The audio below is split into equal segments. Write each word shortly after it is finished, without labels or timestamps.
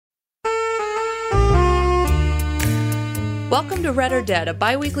Welcome to Read or Dead, a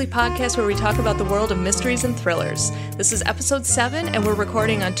bi-weekly podcast where we talk about the world of mysteries and thrillers. This is episode 7, and we're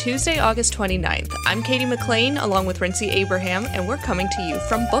recording on Tuesday, August 29th. I'm Katie McLean, along with Rincey Abraham, and we're coming to you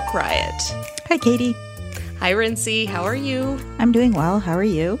from Book Riot. Hi, Katie. Hi, Rincey. How are you? I'm doing well. How are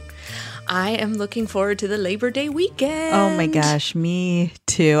you? I am looking forward to the Labor Day weekend. Oh my gosh, me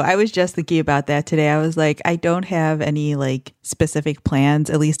too. I was just thinking about that today. I was like, I don't have any specific plans,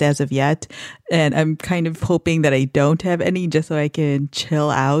 at least as of yet. And I'm kind of hoping that I don't have any just so I can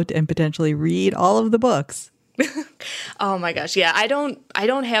chill out and potentially read all of the books. Oh my gosh, yeah, I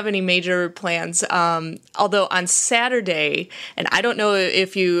don't have any major plans. Although on Saturday, and I don't know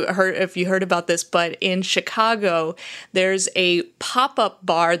if you heard about this, but in Chicago, there's a pop-up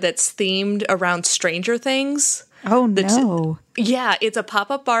bar that's themed around Stranger Things. Oh no. Yeah, it's a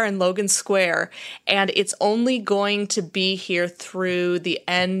pop-up bar in Logan Square, and it's only going to be here through the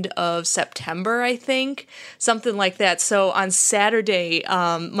end of September, I think, something like that. So on Saturday,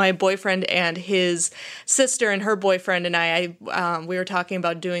 my boyfriend and his sister and her boyfriend and I we were talking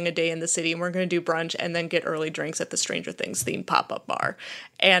about doing a day in the city, and we're going to do brunch and then get early drinks at the Stranger Things themed pop-up bar.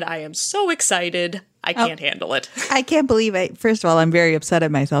 And I am so excited. I can't handle it. I can't believe it. First of all, I'm very upset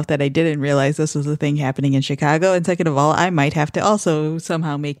at myself that I didn't realize this was a thing happening in Chicago. And second of all, I might have to also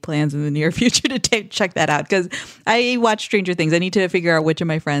somehow make plans in the near future to check that out because I watch Stranger Things. I need to figure out which of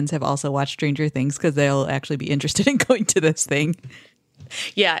my friends have also watched Stranger Things because they'll actually be interested in going to this thing.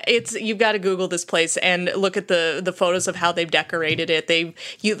 Yeah, you've got to Google this place and look at the photos of how they've decorated it.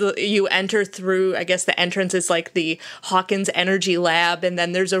 You enter through, I guess the entrance is like the Hawkins Energy Lab, and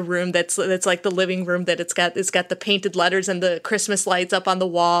then there's a room that's like the living room that it's got the painted letters and the Christmas lights up on the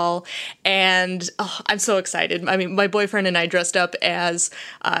wall, and I'm so excited. I mean, my boyfriend and I dressed up as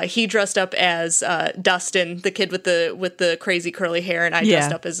he dressed up as Dustin, the kid with the crazy curly hair, and I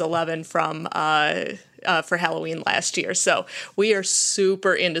dressed up as 11 from for Halloween last year. So we are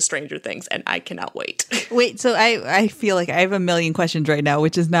super into Stranger Things, and I cannot wait. Wait, so I feel like I have a million questions right now,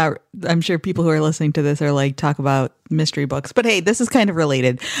 which is not, I'm sure people who are listening to this are like, talk about mystery books. But hey, this is kind of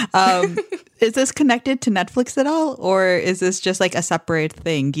related. Is this connected to Netflix at all? Or is this just like a separate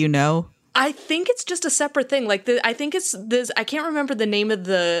thing? Do you know? I think it's just a separate thing. I think it's this. I can't remember the name of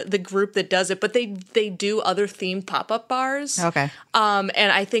the group that does it, but they do other themed pop-up bars. Okay. And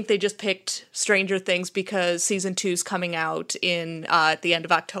I think they just picked Stranger Things because season 2's coming out in at the end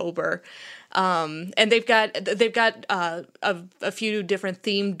of October. And they've got a few different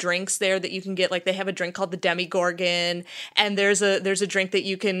themed drinks there that you can get. Like they have a drink called the Demigorgon, and there's a drink that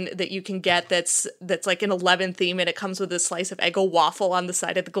you can get that's like an 11 theme, and it comes with a slice of Eggo waffle on the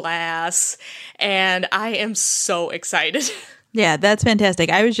side of the glass. And I am so excited. Yeah, that's fantastic.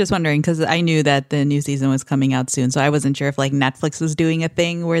 I was just wondering because I knew that the new season was coming out soon, so I wasn't sure if like Netflix was doing a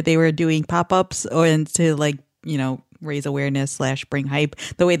thing where they were doing pop-ups or to raise awareness / bring hype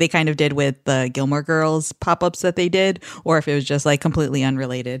the way they kind of did with the Gilmore Girls pop-ups that they did, or if it was just like completely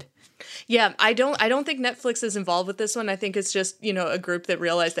unrelated. Yeah, I don't think Netflix is involved with this one. I think it's just, a group that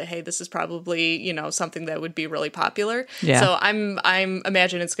realized that, hey, this is probably, something that would be really popular. Yeah. So I'm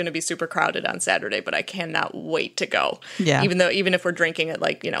imagine it's going to be super crowded on Saturday, but I cannot wait to go. Yeah. Even if we're drinking at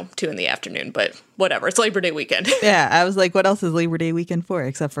 2 in the afternoon, but whatever. It's Labor Day weekend. Yeah. I was like, what else is Labor Day weekend for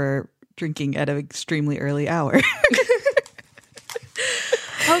except for drinking at an extremely early hour?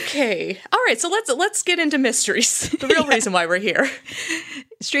 Okay. All right. So let's get into mysteries. The real reason why we're here.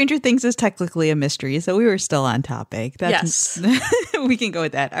 Stranger Things is technically a mystery, so we were still on topic. Yes. We can go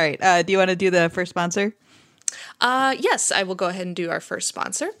with that. All right. Do you want to do the first sponsor? Yes, I will go ahead and do our first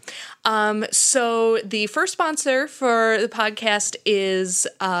sponsor. So the first sponsor for the podcast is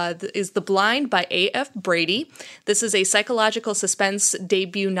The Blind by A.F. Brady. This is a psychological suspense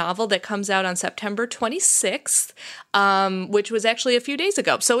debut novel that comes out on September 26th, which was actually a few days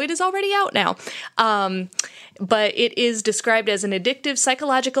ago. So it is already out now. But it is described as an addictive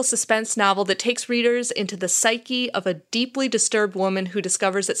psychological suspense novel that takes readers into the psyche of a deeply disturbed woman who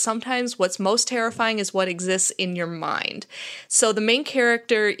discovers that sometimes what's most terrifying is what exists in your mind. So the main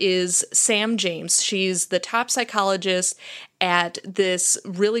character is Sam James. She's the top psychologist at this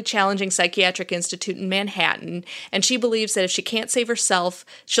really challenging psychiatric institute in Manhattan, and she believes that if she can't save herself,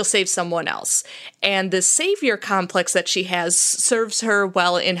 she'll save someone else. And the savior complex that she has serves her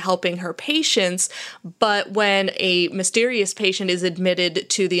well in helping her patients, but when a mysterious patient is admitted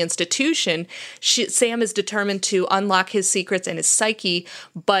to the institution, Sam is determined to unlock his secrets and his psyche,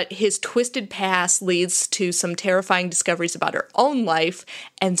 but his twisted past leads to some terrifying discoveries about her own life,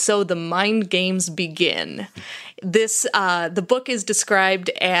 and so the mind games begin. The book is described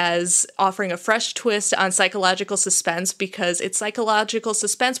as offering a fresh twist on psychological suspense because it's psychological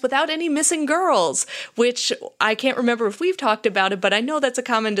suspense without any missing girls, which I can't remember if we've talked about it, but I know that's a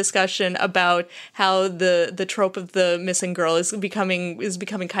common discussion about how the trope of the missing girl is becoming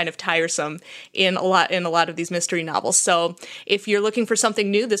kind of tiresome in a lot of these mystery novels. So if you're looking for something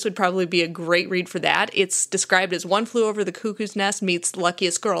new, this would probably be a great read for that. It's described as One Flew Over the Cuckoo's Nest meets The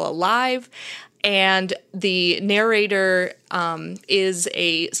Luckiest Girl Alive. And the narrator is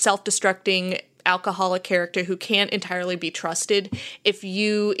a self-destructing alcoholic character who can't entirely be trusted. If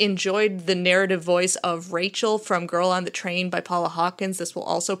you enjoyed the narrative voice of Rachel from Girl on the Train by Paula Hawkins, this will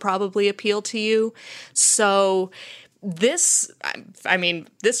also probably appeal to you. So this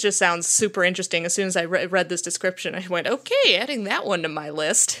just sounds super interesting. As soon as I read this description, I went, okay, adding that one to my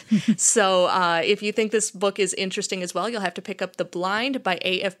list. So if you think this book is interesting as well, you'll have to pick up The Blind by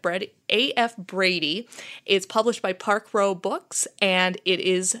A.F. Brady. It's published by Park Row Books, and it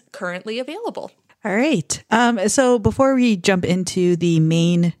is currently available. All right. So before we jump into the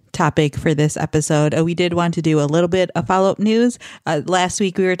main topic for this episode, we did want to do a little bit of follow-up news. Last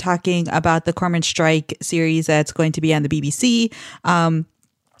week, we were talking about the Cormoran Strike series that's going to be on the BBC.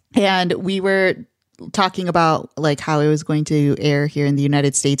 And we were talking about like how it was going to air here in the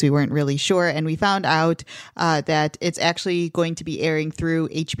United States. We weren't really sure. And we found out that it's actually going to be airing through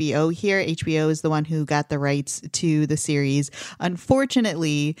HBO here. HBO is the one who got the rights to the series.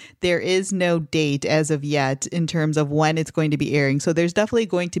 Unfortunately, there is no date as of yet in terms of when it's going to be airing. So there's definitely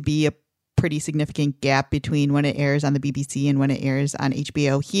going to be a pretty significant gap between when it airs on the BBC and when it airs on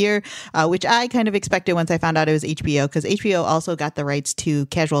HBO here, which I kind of expected once I found out it was HBO, because HBO also got the rights to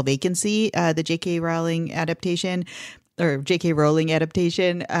Casual Vacancy, the J.K. Rowling adaptation. And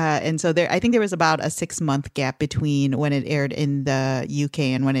so I think there was about a 6-month gap between when it aired in the UK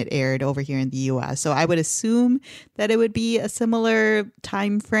and when it aired over here in the US. So I would assume that it would be a similar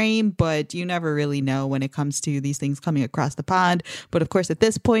time frame, but you never really know when it comes to these things coming across the pond. But of course, at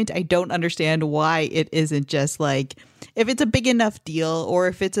this point, I don't understand why it isn't just like, if it's a big enough deal or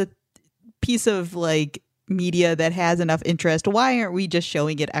if it's a piece of like media that has enough interest, why aren't we just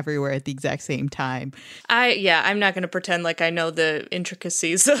showing it everywhere at the exact same time? I'm not going to pretend like I know the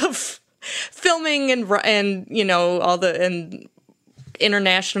intricacies of filming and you know all the and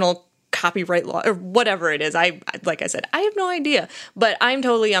international copyright law or whatever it is. Like I said, I have no idea, but I'm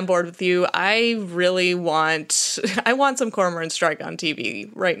totally on board with you. I want some Cormoran Strike on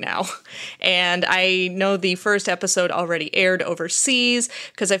TV right now. And I know the first episode already aired overseas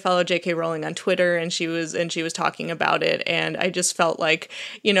because I follow J.K. Rowling on Twitter and she was talking about it. And I just felt like,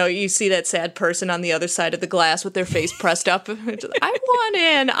 you know, you see that sad person on the other side of the glass with their face pressed up. I want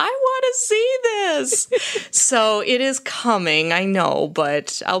in. I want to see this. So it is coming, I know,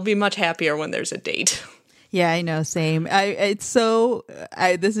 but I'll be much happier when there's a date. Yeah, I know. Same.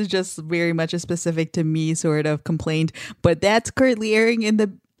 This is just very much a specific to me sort of complaint, but that's currently airing in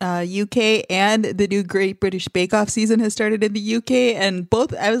the UK, and the new Great British Bake Off season has started in the UK, and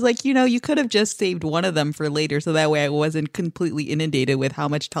both, I was like, you know, you could have just saved one of them for later so that way I wasn't completely inundated with how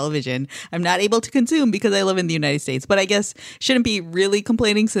much television I'm not able to consume because I live in the United States. But I guess shouldn't be really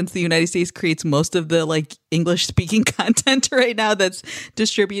complaining since the United States creates most of the like English speaking content right now that's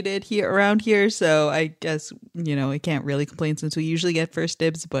distributed here around here. So I guess, you know, I can't really complain since we usually get first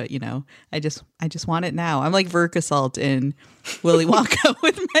dibs, but you know, I just want it now. I'm like Verka Salt in Willy Wonka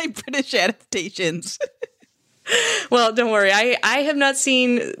with my British adaptations. Well, don't worry. I have not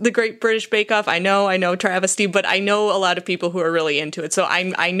seen the Great British Bake Off. I know travesty, but I know a lot of people who are really into it. So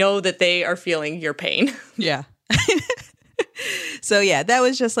I know that they are feeling your pain. Yeah. So yeah, that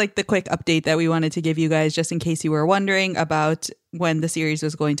was just like the quick update that we wanted to give you guys, just in case you were wondering about when the series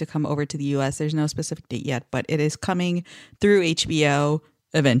was going to come over to the US. There's no specific date yet, but it is coming through HBO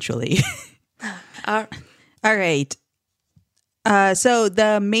eventually. All right. So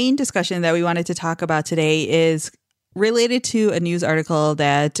the main discussion that we wanted to talk about today is related to a news article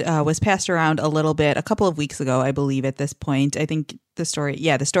that was passed around a little bit a couple of weeks ago, I believe at this point. I think the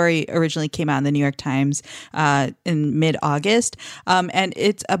story originally came out in the New York Times in mid-August. And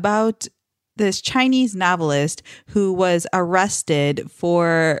it's about this Chinese novelist who was arrested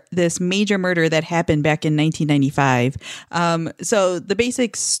for this major murder that happened back in 1995. So the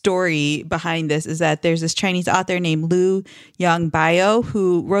basic story behind this is that there's this Chinese author named Liu Yongbao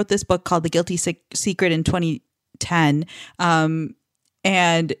who wrote this book called The Guilty Secret in 2010.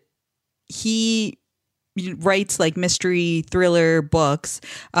 And he writes like mystery thriller books,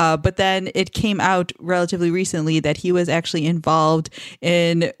 but then it came out relatively recently that he was actually involved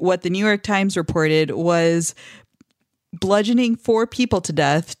in what the New York Times reported was bludgeoning 4 people to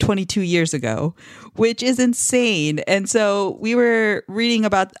death 22 years ago, which is insane. And so we were reading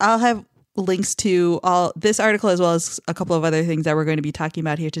about, I'll have links to all this article as well as a couple of other things that we're going to be talking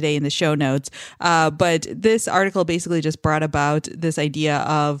about here today in the show notes. But this article basically just brought about this idea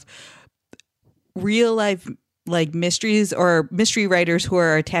of real life like mysteries or mystery writers who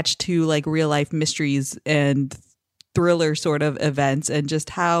are attached to like real life mysteries and thriller sort of events, and just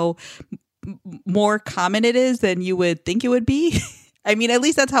how more common it is than you would think it would be. I mean, at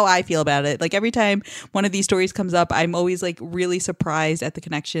least that's how I feel about it. Like every time one of these stories comes up, I'm always like really surprised at the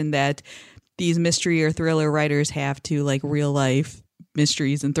connection that these mystery or thriller writers have to like real life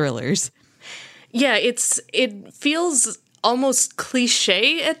mysteries and thrillers. Yeah, it feels almost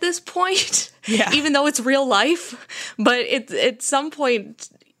cliche at this point, even though it's real life. But at some point,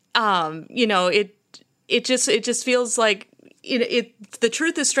 it just feels like the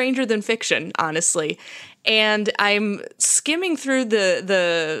truth is stranger than fiction, honestly. And I'm skimming through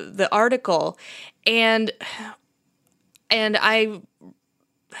the article, and I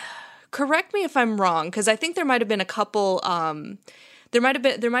correct me if I'm wrong, because I think there might have been a couple. There might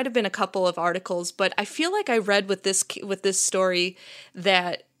have been a couple of articles, but I feel like I read with this story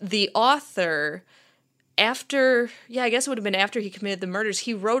that the author, after, I guess it would have been after he committed the murders,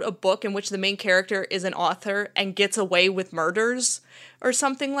 he wrote a book in which the main character is an author and gets away with murders or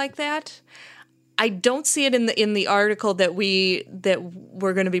something like that. I don't see it in the article that we're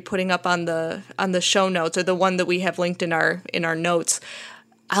going to be putting up on the show notes, or the one that we have linked in our notes.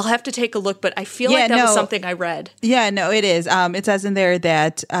 I'll have to take a look, but I feel like that was something I read. Yeah, no, it is. It says in there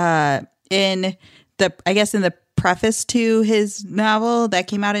that in the preface to his novel that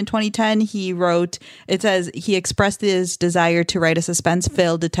came out in 2010, he wrote, it says he expressed his desire to write a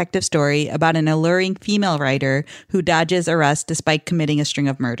suspense-filled detective story about an alluring female writer who dodges arrest despite committing a string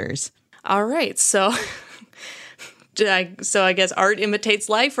of murders. All right, so I guess art imitates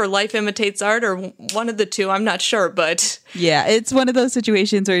life, or life imitates art, or one of the two. I'm not sure, but yeah, it's one of those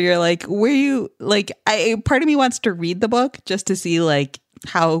situations where you're like, part of me wants to read the book just to see like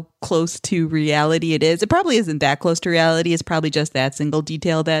how close to reality it is. It probably isn't that close to reality. It's probably just that single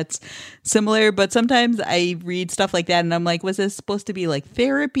detail that's similar. But sometimes I read stuff like that and I'm like, was this supposed to be like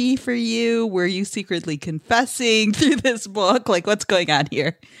therapy for you? Were you secretly confessing through this book? Like, what's going on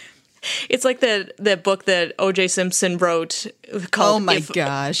here? It's like that book that O.J. Simpson wrote called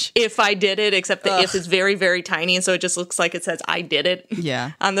gosh. If I Did It, except the if is very, very tiny, and so it just looks like it says I did it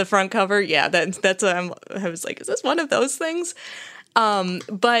on the front cover. Yeah, that's what I was like, is this one of those things?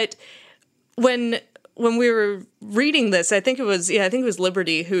 But when we were reading this, I think it was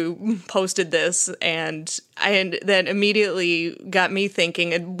Liberty who posted this, and that immediately got me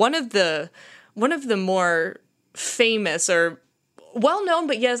thinking. And one of the more famous or well-known,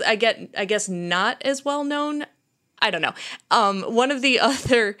 but yes, I guess not as well-known, I don't know. One of the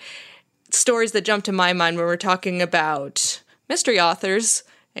other stories that jumped to my mind when we're talking about mystery authors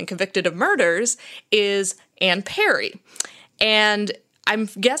and convicted of murders is Anne Perry. And I'm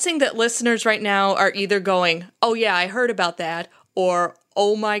guessing that listeners right now are either going, oh yeah, I heard about that, or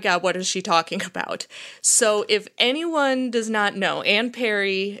oh my God, what is she talking about? So if anyone does not know, Anne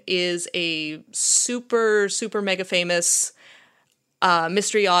Perry is a super, super mega famous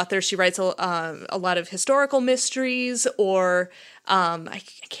mystery author. She writes a lot of historical mysteries, or I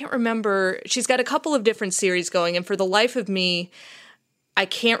can't remember. She's got a couple of different series going, and for the life of me, I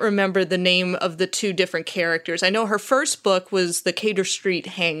can't remember the name of the two different characters. I know her first book was The Cater Street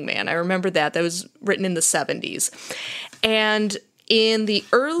Hangman. I remember that. That was written in the 70s. And in the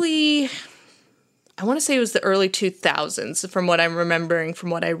early, I want to say it was the early 2000s, from what I'm remembering,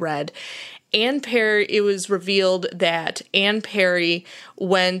 from what I read, Anne Perry, it was revealed that Anne Perry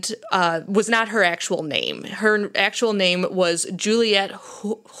was not her actual name. Her actual name was Juliette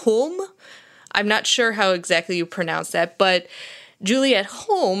Hulme. I'm not sure how exactly you pronounce that, but Juliette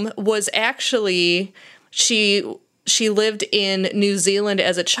Hulme was actually, she lived in New Zealand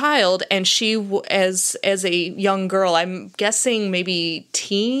as a child, and she, as a young girl, I'm guessing maybe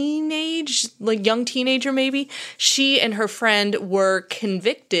young teenager maybe, she and her friend were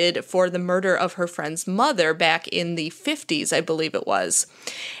convicted for the murder of her friend's mother back in the 50s, I believe it was.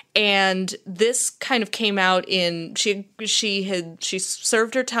 And this kind of came out in, she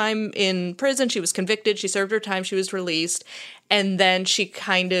served her time in prison, she was convicted, she served her time, she was released, and then she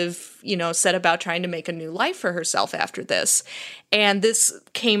kind of, set about trying to make a new life for herself after this. And this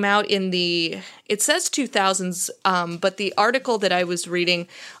came out in it says 2000s, but the article that I was reading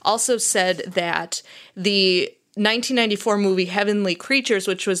also said that the 1994 movie Heavenly Creatures,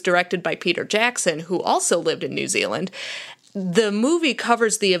 which was directed by Peter Jackson, who also lived in New Zealand, the movie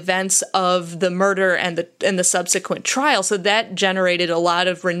covers the events of the murder and the subsequent trial, so that generated a lot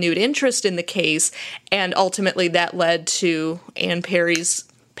of renewed interest in the case, and ultimately that led to Anne Perry's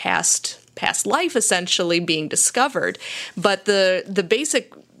past life essentially being discovered. But the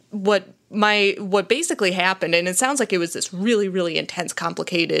basic what basically happened, and it sounds like it was this really, really intense,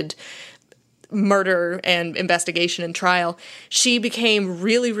 complicated murder and investigation and trial. She became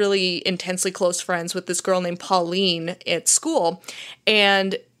really, really intensely close friends with this girl named Pauline at school.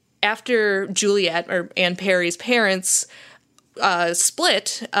 And after Juliet, or Anne Perry's parents,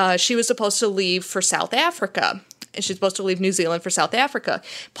 split, she was supposed to leave for South Africa. And she's supposed to leave New Zealand for South Africa.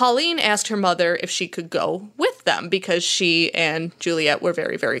 Pauline asked her mother if she could go with them because she and Juliet were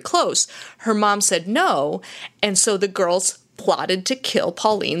very, very close. Her mom said no, and so the girls plotted to kill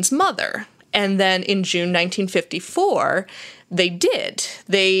Pauline's mother. And then in June 1954, they did.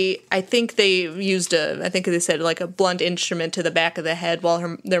 I think they used they said like a blunt instrument to the back of the head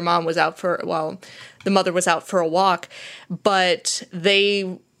while the mother was out for a walk. But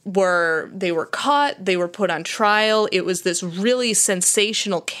they were caught, they were put on trial. It was this really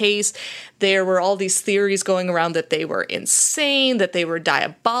sensational case. There were all these theories going around that they were insane, that they were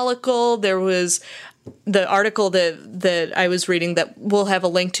diabolical. There was the article that I was reading that we'll have a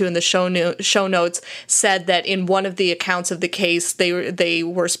link to in the show notes said that in one of the accounts of the case, they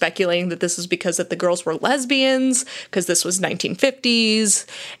were speculating that this was because that the girls were lesbians, because this was 1950s.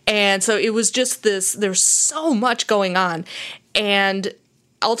 And so it was just there's so much going on. And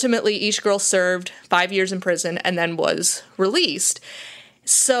ultimately, each girl served 5 years in prison and then was released.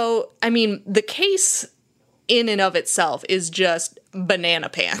 So, I mean, the case in and of itself is just banana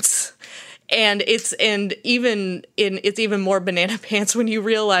pants. And it's even more banana pants when you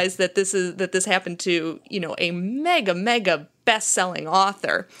realize that this happened to, a mega best-selling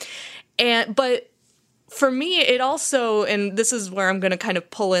author. But for me, it also, and this is where I'm going to kind of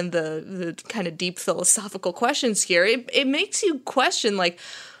pull in the kind of deep philosophical questions here. It makes you question, like,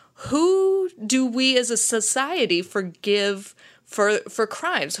 who do we as a society forgive for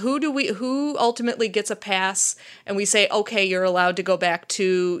crimes? Who ultimately gets a pass and we say, okay, you're allowed to go back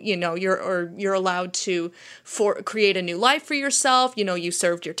to, you're allowed to create a new life for yourself. You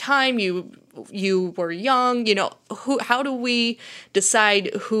served your time. You were young. How do we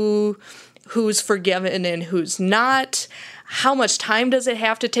decide who's forgiven and who's not? How much time does it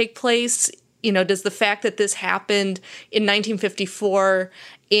have to take place? Does the fact that this happened in 1954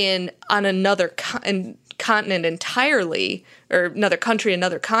 on another continent entirely, or another country,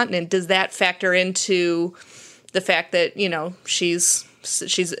 another continent, does that factor into the fact that, she's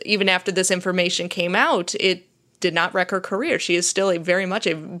even after this information came out, it did not wreck her career. She is still very much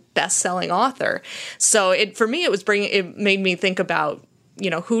a best-selling author. So for me, it made me think about,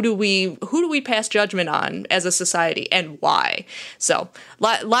 who do we pass judgment on as a society and why? So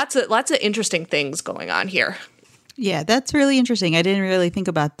lots of interesting things going on here. Yeah, that's really interesting. I didn't really think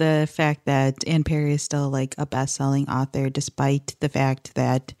about the fact that Anne Perry is still like a best-selling author, despite the fact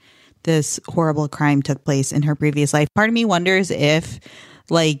that this horrible crime took place in her previous life. Part of me wonders if,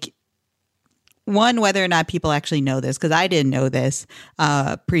 like, whether or not people actually know this, because I didn't know this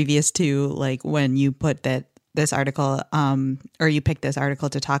previous to like when you put this article, or you picked this article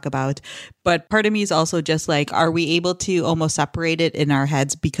to talk about. But part of me is also just like, are we able to almost separate it in our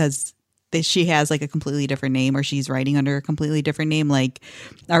heads because she has like a completely different name, or she's writing under a completely different name? Like,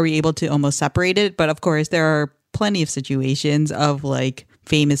 are we able to almost separate it? But of course, there are plenty of situations of like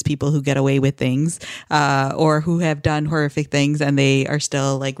famous people who get away with things, or who have done horrific things and they are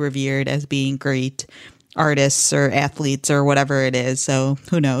still like revered as being great artists or athletes or whatever it is. So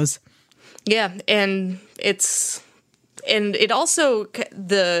who knows? Yeah. And it also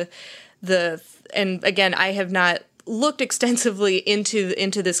and again, I have not looked extensively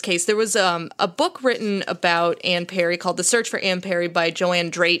into this case. There was a book written about Anne Perry called The Search for Anne Perry by Joanne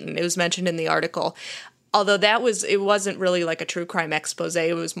Drayton. It was mentioned in the article. Although it wasn't really like a true crime expose,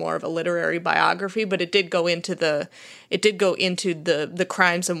 it was more of a literary biography, but it did go into the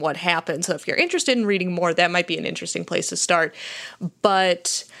crimes and what happened. So if you're interested in reading more, that might be an interesting place to start.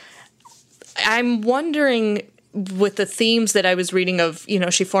 But I'm wondering, with the themes that I was reading of,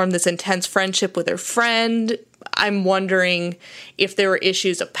 she formed this intense friendship with her friend, I'm wondering if there were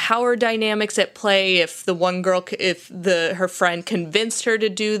issues of power dynamics at play, if her friend convinced her to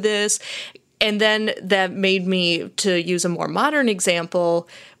do this. And then that made me, to use a more modern example,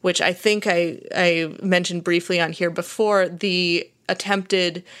 which I think I mentioned briefly on here before, the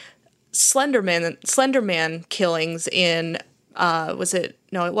attempted Slender Man killings in, it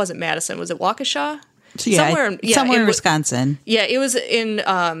wasn't Madison, was it Waukesha? So somewhere in Wisconsin. Yeah, it was in in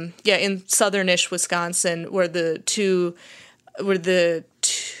southernish Wisconsin where the two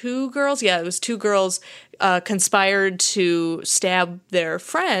girls, it was two girls conspired to stab their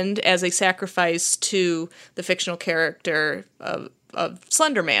friend as a sacrifice to the fictional character of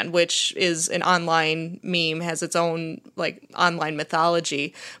Slender Man, which is an online meme, has its own like online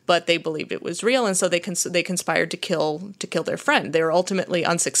mythology, but they believed it was real, and so they conspired to kill their friend. They were ultimately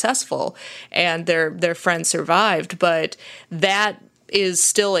unsuccessful, and their friend survived. But that is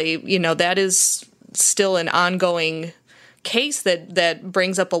still that is still an ongoing case that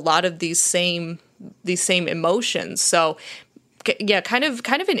brings up a lot of these same emotions. So yeah, kind of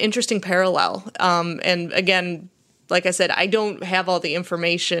an interesting parallel. And again, like I said, I don't have all the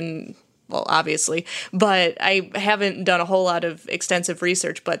information, well, obviously, but I haven't done a whole lot of extensive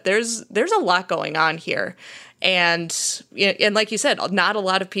research, but there's a lot going on here. And like you said, not a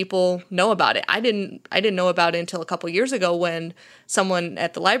lot of people know about it. I didn't know about it until a couple years ago when someone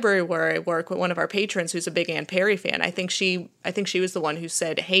at the library where I work, with one of our patrons who's a big Ann Perry fan, I think she was the one who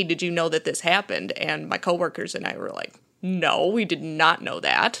said, "Hey, did you know that this happened?" And my coworkers and I were like, "No, we did not know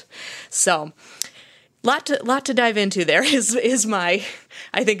that." So lot to dive into there is my,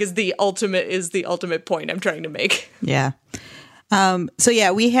 I think is the ultimate point I'm trying to make. Yeah. So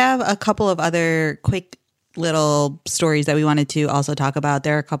yeah, we have a couple of other quick little stories that we wanted to also talk about.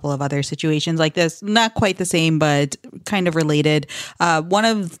 There are a couple of other situations like this, not quite the same, but kind of related. One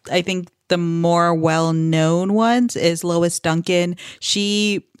of, I think, the more well-known ones is Lois Duncan.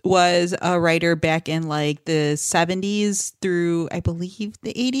 She was a writer back in like the 70s through, I believe,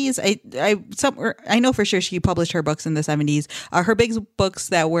 the 80s. I know for sure she published her books in the 70s. Her big books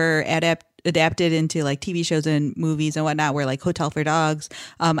that were adapted into like TV shows and movies and whatnot were like Hotel for Dogs.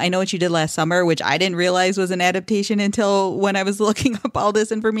 I Know What You Did Last Summer, which I didn't realize was an adaptation until when I was looking up all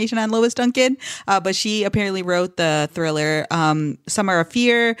this information on Lois Duncan. But she apparently wrote the thriller Summer of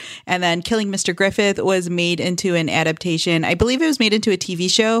Fear, and then Killing Mr. Griffith was made into an adaptation. I believe it was made into a TV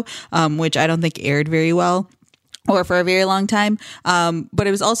show, which I don't think aired very well or for a very long time. But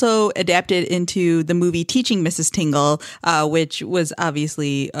it was also adapted into the movie Teaching Mrs. Tingle, which was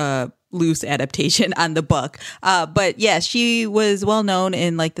obviously loose adaptation on the book. But yeah, she was well known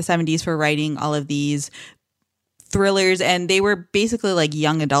in like the 70s for writing all of these thrillers, and they were basically like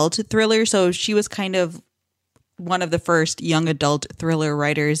young adult thrillers. So she was kind of one of the first young adult thriller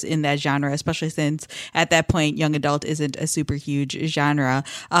writers in that genre, especially since at that point, young adult isn't a super huge genre.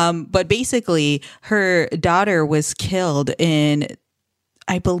 But basically her daughter was killed in,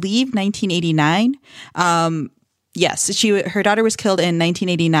 I believe, 1989. Yes, her daughter was killed in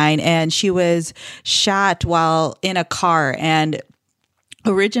 1989, and she was shot while in a car. And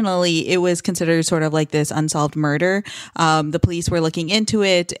originally, it was considered sort of like this unsolved murder. The police were looking into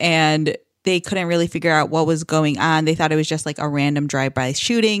it, and they couldn't really figure out what was going on. They thought it was just like a random drive-by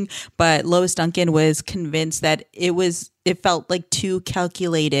shooting, but Lois Duncan was convinced that it felt like too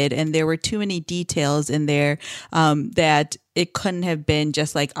calculated, and there were too many details in there that it couldn't have been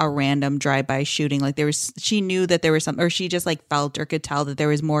just like a random drive-by shooting. Like she knew that there was or she just like felt or could tell that there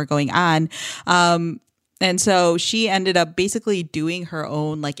was more going on. And so she ended up basically doing her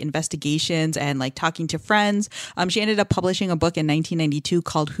own like investigations and like talking to friends. She ended up publishing a book in 1992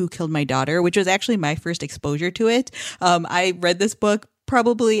 called Who Killed My Daughter, which was actually my first exposure to it. I read this book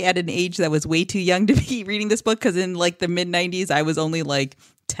probably at an age that was way too young to be reading this book, because in like the mid 90s, I was only like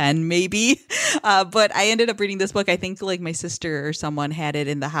 10 maybe. But I ended up reading this book. I think like my sister or someone had it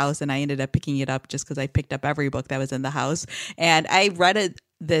in the house, and I ended up picking it up just because I picked up every book that was in the house. And I read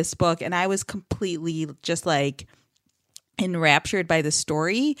this book, and I was completely just like enraptured by the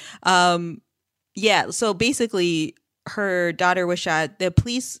story. So basically her daughter was shot. The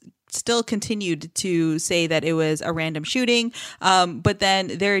police still continued to say that it was a random shooting. But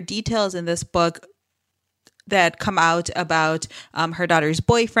then there are details in this book that come out about her daughter's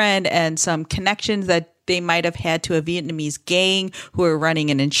boyfriend and some connections that they might have had to a Vietnamese gang who were running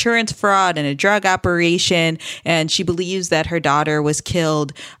an insurance fraud and a drug operation. And she believes that her daughter was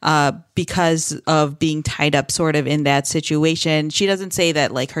killed because of being tied up sort of in that situation. She doesn't say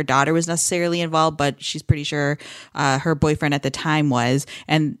that like her daughter was necessarily involved, but she's pretty sure her boyfriend at the time was.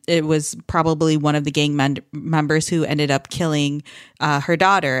 And it was probably one of the gang members who ended up killing her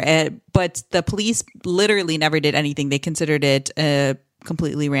daughter. But the police literally never did anything. They considered it a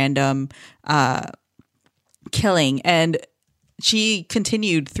completely random killing. And she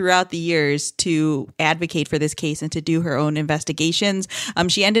continued throughout the years to advocate for this case and to do her own investigations.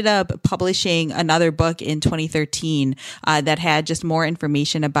 She ended up publishing another book in 2013 that had just more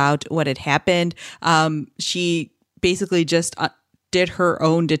information about what had happened. She basically just did her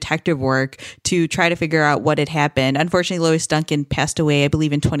own detective work to try to figure out what had happened. Unfortunately, Lois Duncan passed away, I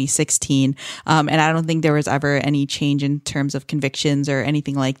believe, in 2016. And I don't think there was ever any change in terms of convictions or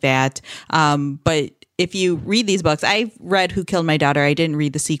anything like that. But if you read these books, I've read Who Killed My Daughter. I didn't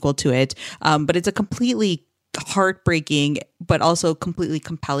read the sequel to it, but it's a completely heartbreaking but also completely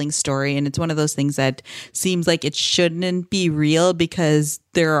compelling story, and it's one of those things that seems like it shouldn't be real because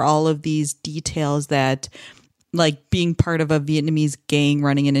there are all of these details that, like, being part of a Vietnamese gang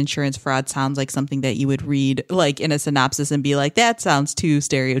running an insurance fraud sounds like something that you would read like in a synopsis and be like, that sounds too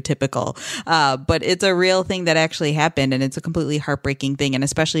stereotypical. But it's a real thing that actually happened, and it's a completely heartbreaking thing. And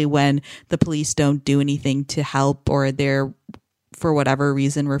especially when the police don't do anything to help, or they're, for whatever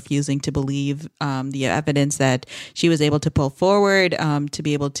reason, refusing to believe the evidence that she was able to pull forward to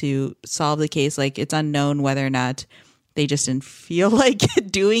be able to solve the case. Like, it's unknown whether or not they just didn't feel like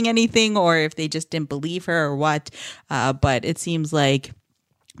doing anything, or if they just didn't believe her or what. But it seems like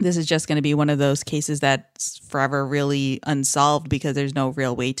this is just going to be one of those cases that's forever really unsolved because there's no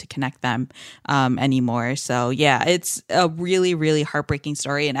real way to connect them anymore. So yeah, it's a really, really heartbreaking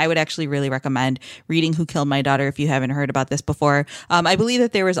story. And I would actually really recommend reading Who Killed My Daughter if you haven't heard about this before. I believe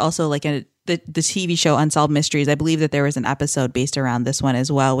that there was also like the TV show Unsolved Mysteries. I believe that there was an episode based around this one as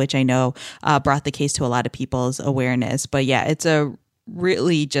well, which I know brought the case to a lot of people's awareness. But yeah, it's a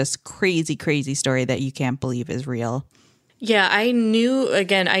really just crazy, crazy story that you can't believe is real. Yeah, I knew,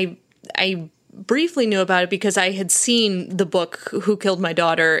 again, I briefly knew about it because I had seen the book Who Killed My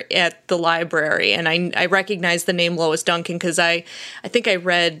Daughter at the library, and I recognized the name Lois Duncan because I think I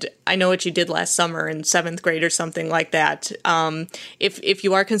read I Know What You Did Last Summer in 7th grade or something like that. If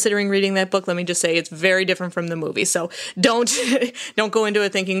you are considering reading that book, let me just say it's very different from the movie, so don't go into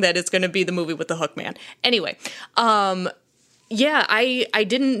it thinking that it's going to be the movie with the Hook Man. Anyway, yeah, I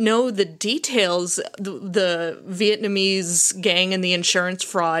didn't know the details, the Vietnamese gang and the insurance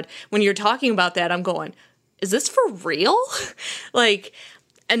fraud. When you're talking about that, I'm going, is this for real? Like,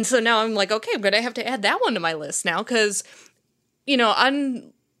 and so now I'm like, okay, I'm going to have to add that one to my list now because,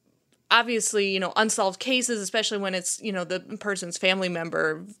 obviously, unsolved cases, especially when it's, the person's family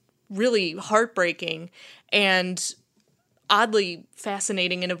member, really heartbreaking and oddly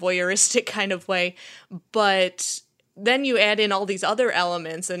fascinating in a voyeuristic kind of way. But then you add in all these other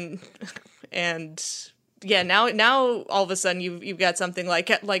elements and yeah, now all of a sudden you've got something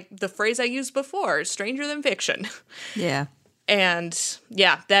like the phrase I used before, stranger than fiction. Yeah. And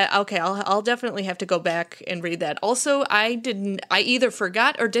yeah, I'll definitely have to go back and read that. Also, I either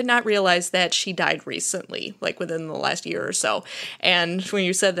forgot or did not realize that she died recently, like within the last year or so. And when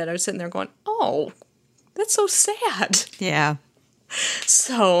you said that, I was sitting there going, oh, that's so sad. Yeah.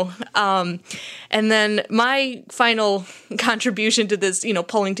 So, and then my final contribution to this,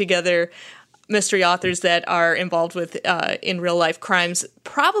 pulling together mystery authors that are involved with in real life crimes,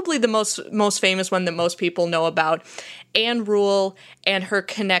 probably the most famous one that most people know about, Anne Rule and her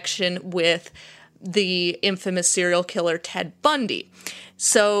connection with the infamous serial killer Ted Bundy.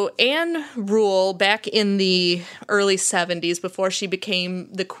 So Anne Rule, back in the early 70s, before she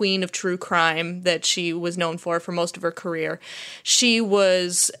became the queen of true crime that she was known for most of her career, she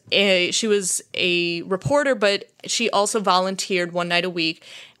was a reporter, but she also volunteered one night a week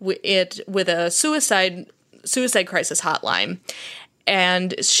with a suicide crisis hotline.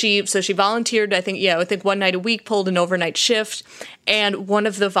 And she volunteered, I think one night a week, pulled an overnight shift, and one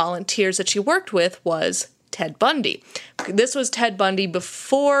of the volunteers that she worked with was Ted Bundy. This was Ted Bundy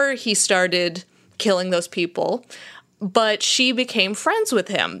before he started killing those people, but she became friends with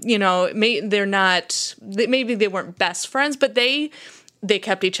him. Maybe they weren't best friends, but they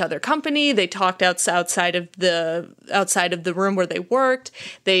kept each other company. They talked outside of the room where they worked.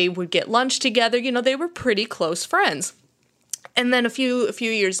 They would get lunch together. They were pretty close friends. And then a few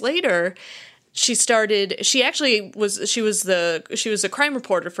years later, she was a crime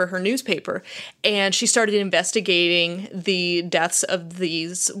reporter for her newspaper, and she started investigating the deaths of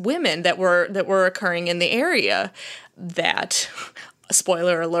these women that were occurring in the area that,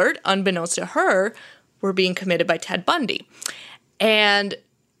 spoiler alert, unbeknownst to her, were being committed by Ted Bundy. And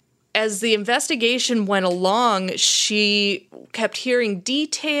as the investigation went along, she kept hearing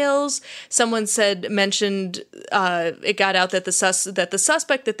details. Someone mentioned it got out that the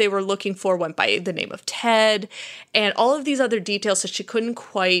suspect that they were looking for went by the name of Ted, and all of these other details that she couldn't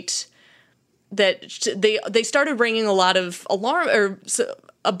quite. That they started ringing a lot of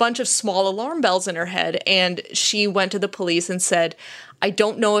a bunch of small alarm bells in her head, and she went to the police and said, "I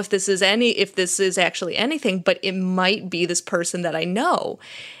don't know if this is actually anything, but it might be this person that I know."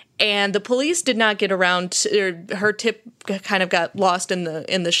 And the police did not get around to, her tip kind of got lost in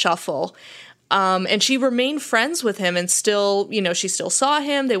the shuffle. And she remained friends with him and still, she still saw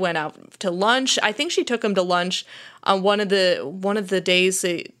him. They went out to lunch. I think she took him to lunch on one of the days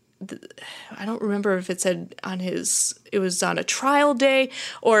I don't remember if it said it was on a trial day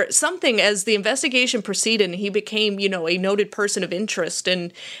or something. As the investigation proceeded and he became, a noted person of interest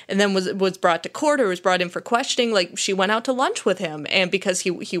and then was brought to court or was brought in for questioning, like she went out to lunch with him and because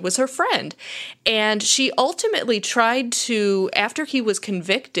he was her friend. And she ultimately tried to, after he was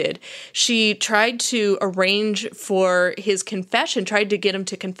convicted, she tried to arrange for his confession, tried to get him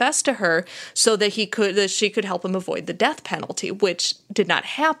to confess to her so that she could help him avoid the death penalty, which did not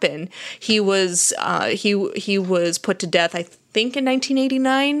happen. He was put to death, I think, in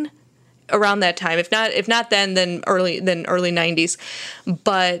 1989, around that time. If not then early 90s.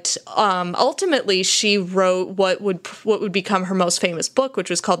 But ultimately, she wrote what would become her most famous book, which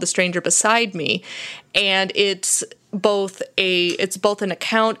was called The Stranger Beside Me, and it's both an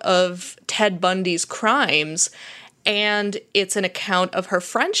account of Ted Bundy's crimes, and it's an account of her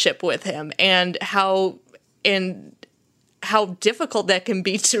friendship with him and how difficult that can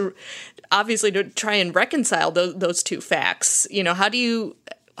be to try and reconcile those two facts.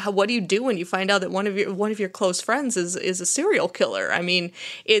 What do you do when you find out that one of your close friends is a serial killer? I mean,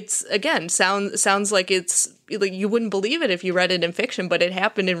 it's, again, sounds like it's like you wouldn't believe it if you read it in fiction, but it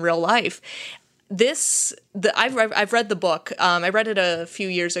happened in real life. I've read the book. I read it a few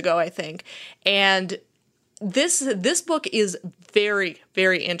years ago, I think, and this book is very,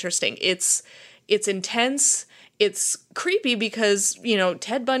 very interesting. It's intense. It's creepy because,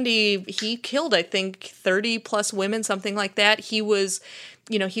 Ted Bundy, he killed, I think, 30 plus women, something like that. He was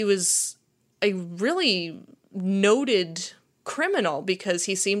a really noted criminal because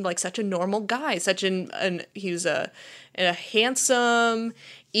he seemed like such a normal guy, he was a handsome,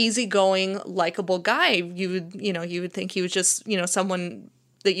 easygoing, likable guy. You would think he was just, someone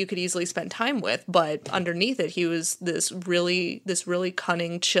that you could easily spend time with, but underneath it, he was this really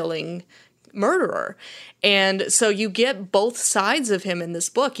cunning, chilling murderer. And so you get both sides of him in this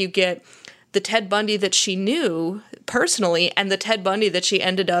book. You get the Ted Bundy that she knew personally and the Ted Bundy that she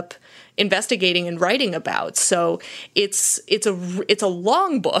ended up investigating and writing about. So it's a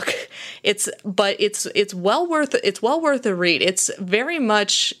long book. It's well worth a read. It's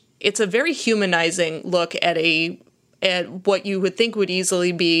a very humanizing look at what you would think would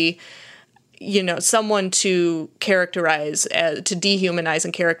easily be, someone to dehumanize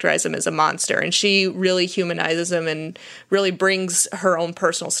and characterize him as a monster. And she really humanizes him and really brings her own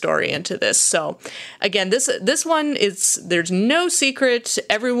personal story into this. So again, this one there's no secret.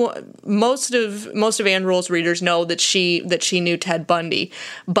 Most of Ann Rule's readers know that she knew Ted Bundy.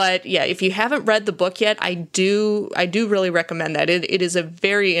 But yeah, if you haven't read the book yet, I do really recommend that. It is a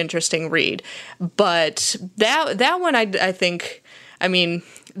very interesting read. But that one, I think, I mean,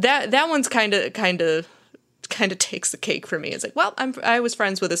 that one's kind of takes the cake for me. It's like, well, I was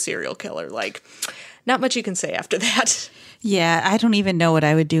friends with a serial killer. Like, not much you can say after that. Yeah, I don't even know what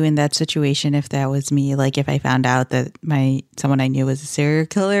I would do in that situation if that was me. Like, if I found out that someone I knew was a serial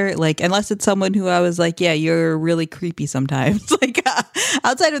killer, like, unless it's someone who I was like, yeah, you're really creepy sometimes. Like,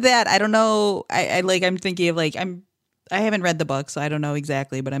 outside of that, I don't know. I'm thinking of I haven't read the book, so I don't know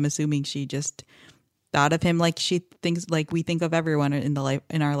exactly, but I'm assuming she just thought of him like she thinks, like we think of everyone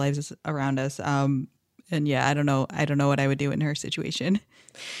in our lives around us. And yeah, I don't know what I would do in her situation.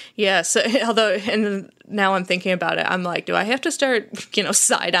 Yeah. So and now I'm thinking about it, I'm like, do I have to start,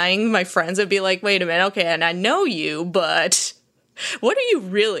 side-eyeing my friends and be like, wait a minute, okay, and I know you, but what are you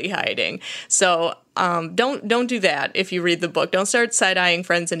really hiding? So don't do that if you read the book. Don't start side-eyeing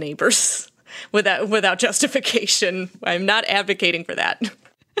friends and neighbors without justification. I'm not advocating for that.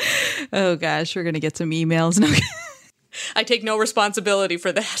 Oh gosh, we're gonna get some emails. No. I take no responsibility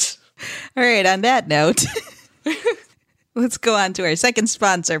for that. All right, on that note, let's go on to our second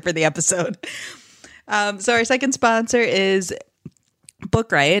sponsor for the episode. So our second sponsor is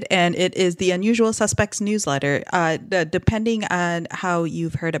Book Riot, and it is the Unusual Suspects newsletter. Depending on how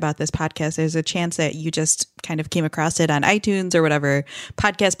you've heard about this podcast, there's a chance that you just kind of came across it on iTunes or whatever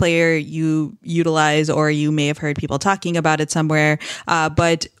podcast player you utilize, or you may have heard people talking about it somewhere.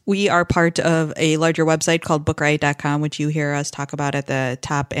 But we are part of a larger website called bookriot.com, which you hear us talk about at the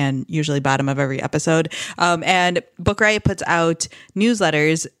top and usually bottom of every episode. And Book Riot puts out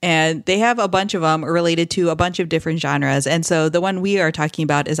newsletters, and they have a bunch of them related to a bunch of different genres. And so the one we are talking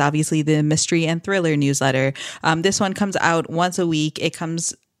about is obviously the mystery and thriller newsletter. This one comes out once a week.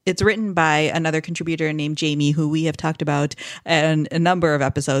 It's written by another contributor named Jamie, who we have talked about in a number of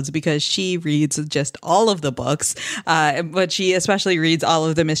episodes because she reads just all of the books, but she especially reads all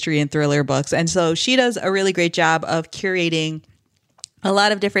of the mystery and thriller books. And so she does a really great job of curating a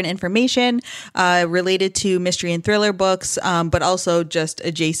lot of different information related to mystery and thriller books, but also just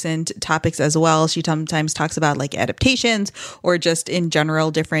adjacent topics as well. She sometimes talks about like adaptations or just in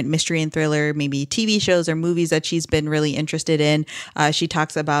general different mystery and thriller, maybe TV shows or movies that she's been really interested in. She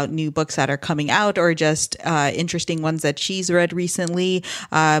talks about new books that are coming out or just interesting ones that she's read recently.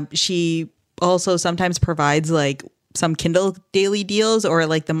 She also sometimes provides like some Kindle daily deals or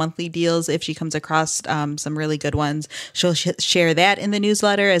like the monthly deals. If she comes across some really good ones, she'll share that in the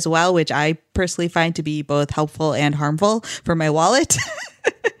newsletter as well, which I personally find to be both helpful and harmful for my wallet.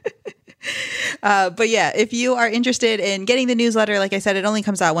 But yeah, if you are interested in getting the newsletter, like I said, it only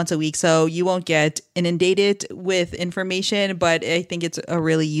comes out once a week, so you won't get inundated with information, but I think it's a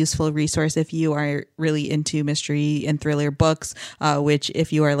really useful resource if you are really into mystery and thriller books, which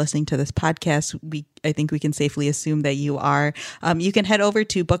if you are listening to this podcast, I think we can safely assume that you are. You can head over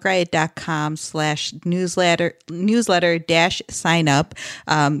to bookriot.com/newsletter-sign up.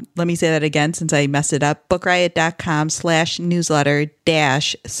 Let me say that again since I messed it up.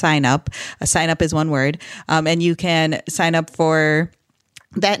 bookriot.com/newsletter-sign up. Sign up is one word. And you can sign up for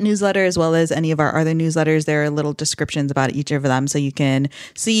that newsletter as well as any of our other newsletters. There are little descriptions about each of them so you can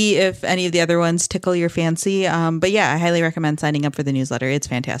see if any of the other ones tickle your fancy. But yeah, I highly recommend signing up for the newsletter. It's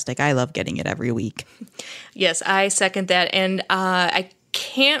fantastic. I love getting it every week. Yes, I second that. And I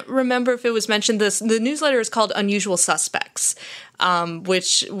can't remember if it was mentioned the newsletter is called Unusual Suspects,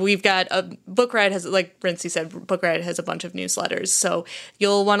 which we've got Book Riot has, like Rincy said, Book Riot has a bunch of newsletters. So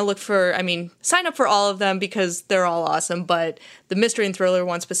you'll want to look for, sign up for all of them because they're all awesome. But the mystery and thriller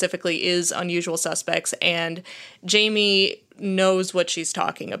one specifically is Unusual Suspects. And Jamie knows what she's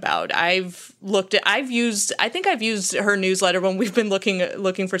talking about. I've used her newsletter when we've been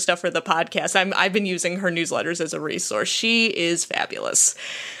looking for stuff for the podcast. I've been using her newsletters as a resource. She is fabulous.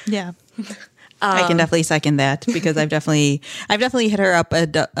 Yeah. I can definitely second that because I've definitely hit her up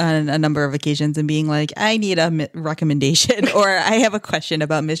on a number of occasions and being like, I need a recommendation or I have a question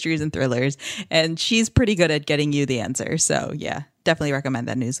about mysteries and thrillers, and she's pretty good at getting you the answer. So yeah, definitely recommend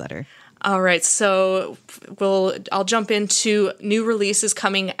that newsletter. All right, so I'll jump into new releases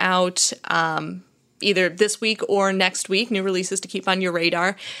coming out either this week or next week, new releases to keep on your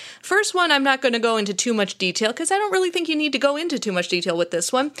radar. First one, I'm not going to go into too much detail because I don't really think you need to go into too much detail with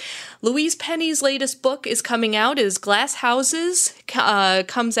this one. Louise Penny's latest book is coming out, is Glass Houses,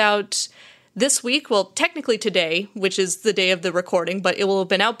 comes out this week, well, technically today, which is the day of the recording, but it will have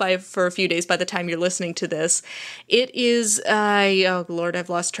been out for a few days by the time you're listening to this. It is, oh Lord, I've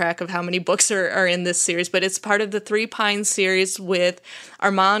lost track of how many books are in this series, but it's part of the Three Pines series with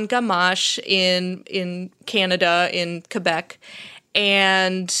Armand Gamache in Canada, in Quebec,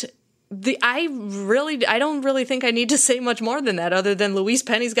 and I don't really think I need to say much more than that other than Louise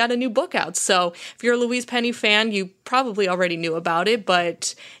Penny's got a new book out. So if you're a Louise Penny fan, you probably already knew about it.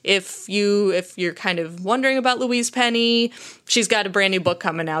 But if you're kind of wondering about Louise Penny, she's got a brand new book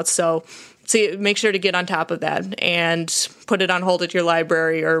coming out. So make sure to get on top of that and put it on hold at your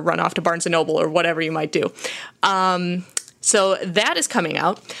library or run off to Barnes & Noble or whatever you might do. So that is coming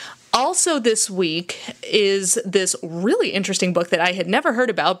out. Also this week is this really interesting book that I had never heard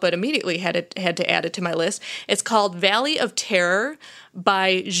about, but immediately had to add it to my list. It's called Valley of Terror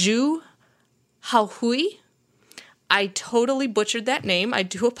by Zhu Haohui. I totally butchered that name. I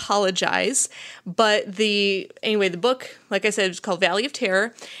do apologize. But the book, like I said, is called Valley of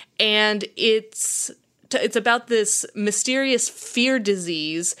Terror, and it's about this mysterious fear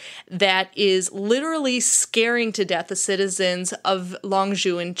disease that is literally scaring to death the citizens of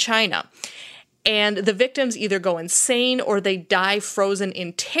Longzhou in China. And the victims either go insane or they die frozen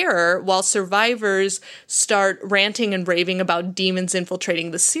in terror while survivors start ranting and raving about demons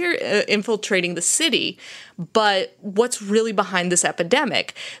infiltrating the city. But what's really behind this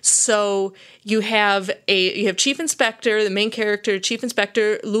epidemic? So you have Chief Inspector, the main character, Chief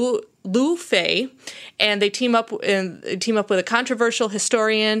Inspector Lu Fei, and they team up with a controversial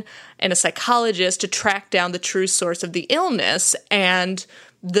historian and a psychologist to track down the true source of the illness and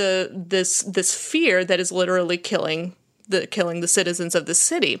this fear that is literally killing the citizens of the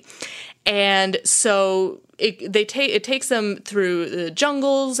city. And so it takes them through the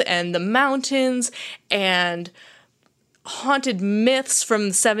jungles and the mountains and haunted myths from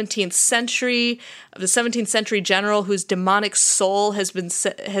the 17th century, of the 17th century general whose demonic soul has been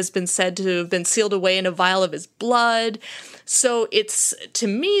said to have been sealed away in a vial of his blood. So to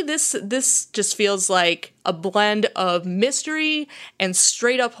me, this just feels like a blend of mystery and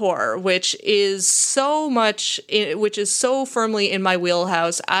straight up horror, which is so firmly in my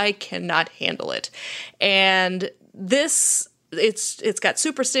wheelhouse. I cannot handle it. And this it's got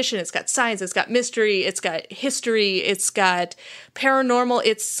superstition, it's got science, it's got mystery, it's got history, it's got paranormal,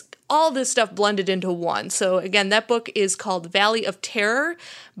 it's all this stuff blended into one. So again, that book is called Valley of Terror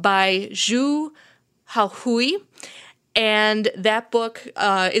by Zhu Haohui. And that book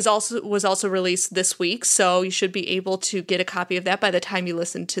was also released this week, so you should be able to get a copy of that by the time you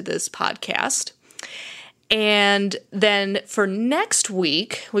listen to this podcast. And then for next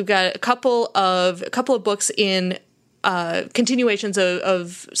week, we've got a couple of books in continuations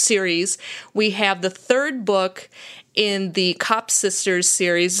of series. We have the third book in the Kopp Sisters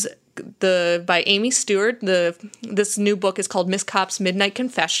series, by Amy Stewart. This new book is called Miss Kopp's Midnight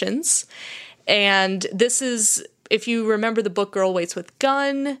Confessions, and this is, if you remember the book Girl Waits with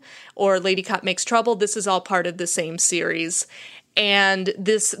Gun or Lady Kopp Makes Trouble, this is all part of the same series. And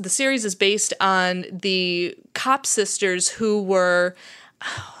the series is based on the Kopp sisters, who were,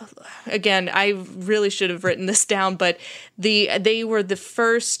 again, I really should have written this down, but they were the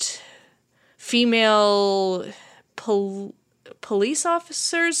first female police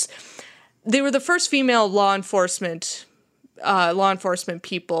officers. They were the first female law enforcement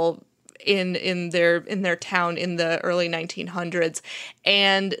people in their town in the early 1900s.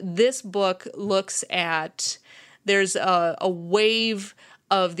 And this book looks at, there's a wave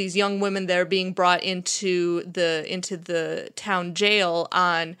of these young women that are being brought into the town jail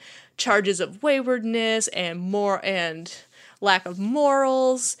on charges of waywardness and lack of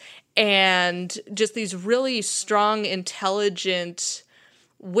morals, and just these really strong, intelligent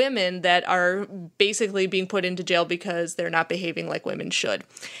women that are basically being put into jail because they're not behaving like women should.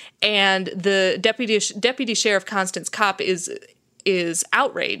 And the deputy sheriff Constance Kopp is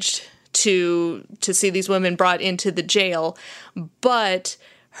outraged to see these women brought into the jail, but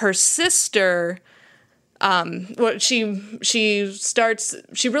her sister, she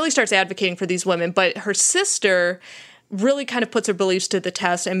really starts advocating for these women, but her sister really kind of puts her beliefs to the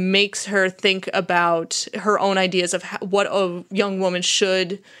test and makes her think about her own ideas of what a young woman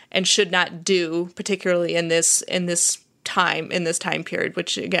should and should not do, particularly in this time period,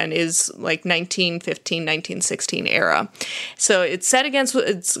 which again is like 1915, 1916 era. So it's set against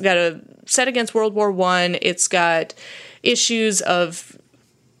World War I. It's got issues of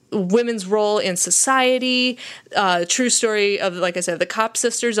women's role in society, true story of, like I said, the Kopp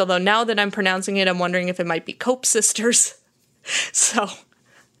sisters, although now that I'm pronouncing it, I'm wondering if it might be Cope sisters. So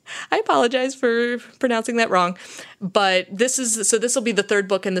I apologize for pronouncing that wrong. But this will be the third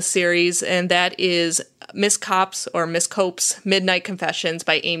book in the series, and that is Miss Kopp's Midnight Confessions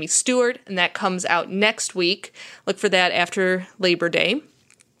by Amy Stewart, and that comes out next week. Look for that after Labor Day.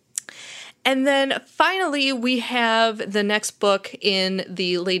 And then finally, we have the next book in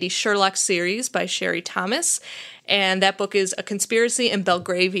the Lady Sherlock series by Sherry Thomas. And that book is A Conspiracy in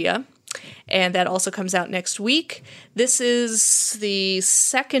Belgravia. And that also comes out next week. This is the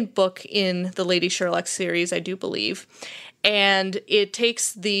second book in the Lady Sherlock series, I do believe. And it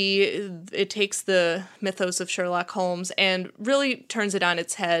takes the mythos of Sherlock Holmes and really turns it on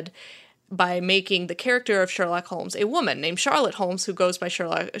its head by making the character of Sherlock Holmes a woman named Charlotte Holmes, who goes by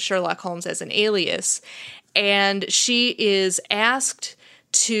Sherlock Holmes as an alias. And she is asked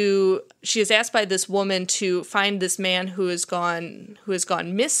by this woman to find this man who has gone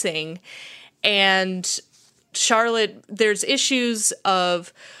missing. And Charlotte, there's issues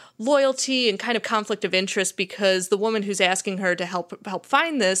of loyalty and kind of conflict of interest, because the woman who's asking her to help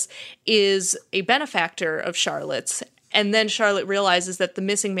find this is a benefactor of Charlotte's. And then Charlotte realizes that the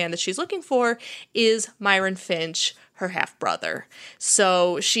missing man that she's looking for is Myron Finch, her half-brother.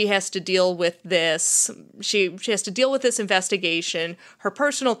 So she has to deal with this. She has to deal with this investigation, her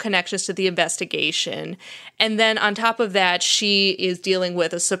personal connections to the investigation, and then on top of that, she is dealing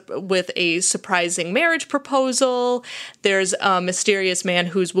with a surprising marriage proposal. There's a mysterious man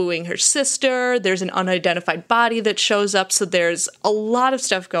who's wooing her sister. There's an unidentified body that shows up. So there's a lot of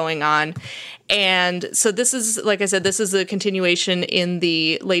stuff going on. And so this is, like I said, this is a continuation in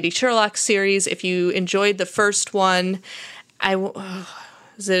the Lady Sherlock series. If you enjoyed the first one,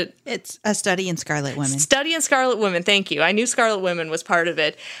 It's A Study in Scarlet Women. Study in Scarlet Women, thank you. I knew Scarlet Women was part of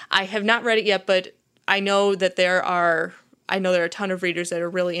it. I have not read it yet, but I know that there are a ton of readers that are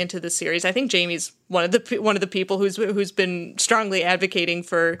really into this series. I think Jamie's one of the people who's been strongly advocating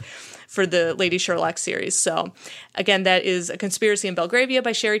for for the Lady Sherlock series. So again, that is A Conspiracy in Belgravia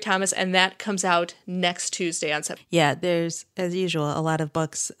by Sherry Thomas, and that comes out next Tuesday on September. Yeah, there's, as usual, a lot of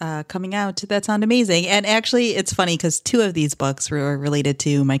books coming out that sound amazing. And actually, it's funny because 2 of these books were related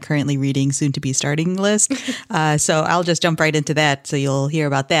to my currently reading, soon to be starting list. So I'll just jump right into that so you'll hear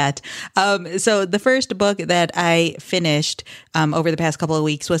about that. So the first book that I finished over the past couple of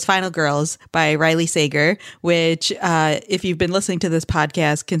weeks was Final Girls by Riley Sager, which if you've been listening to this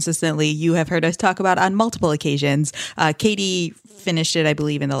podcast consistently, you have heard us talk about on multiple occasions. Katie finished it, I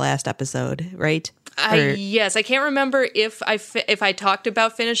believe, in the last episode, right? Yes, I can't remember if I talked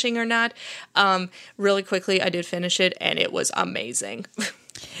about finishing or not. Really quickly, I did finish it, and it was amazing.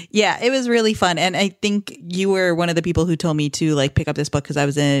 Yeah, it was really fun. And I think you were one of the people who told me to like pick up this book because I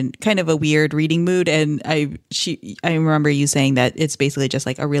was in kind of a weird reading mood. And I remember you saying that it's basically just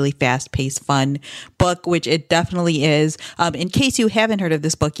like a really fast paced, fun book, which it definitely is. In case you haven't heard of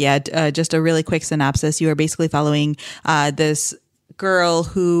this book yet, just a really quick synopsis. You are basically following this girl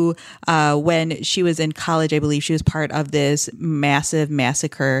who, when she was in college, I believe she was part of this massive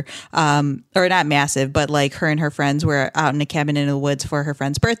massacre, or not massive, but like her and her friends were out in a cabin in the woods for her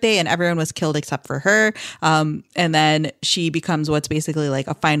friend's birthday, and everyone was killed except for her. And then she becomes what's basically like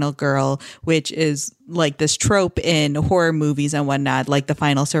a final girl, which is like this trope in horror movies and whatnot, like the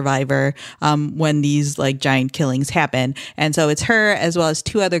final survivor, when these like giant killings happen. And so it's her as well as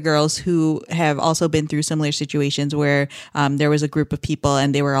 2 other girls who have also been through similar situations where there was a group of people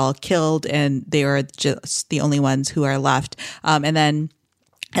and they were all killed and they are just the only ones who are left. And then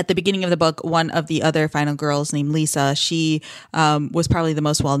at the beginning of the book, one of the other final girls named Lisa, she was probably the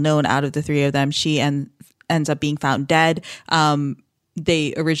most well-known out of the 3 of them. She ends up being found dead.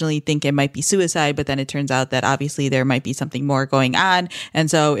 They originally think it might be suicide, but then it turns out that obviously there might be something more going on. And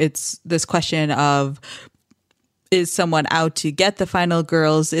so it's this question of, is someone out to get the final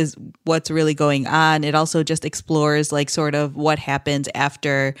girls? Is what's really going on? It also just explores like sort of what happens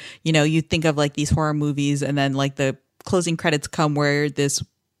after, you think of like these horror movies and then like the closing credits come where this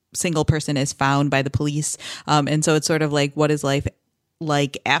single person is found by the police. And so it's sort of like, what is life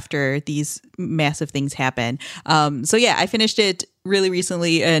like after these massive things happen? So yeah, I finished it really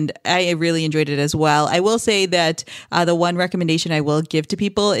recently and I really enjoyed it as well. I will say that the one recommendation I will give to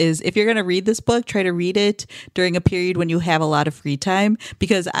people is if you're going to read this book, try to read it during a period when you have a lot of free time,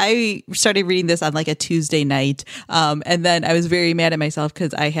 because I started reading this on like a Tuesday night. And then I was very mad at myself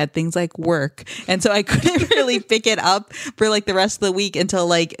because I had things like work. And so I couldn't really pick it up for like the rest of the week until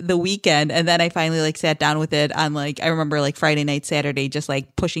like the weekend. And then I finally like sat down with it on like, I remember like Friday night, Saturday, just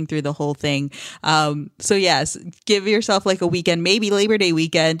like pushing through the whole thing. So yes, give yourself like a weekend, maybe Labor Day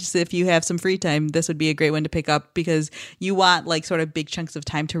weekend, just if you have some free time. This would be a great one to pick up because you want like sort of big chunks of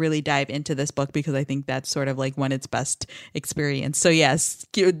time to really dive into this book, because I think that's sort of like when it's best experienced. So yes,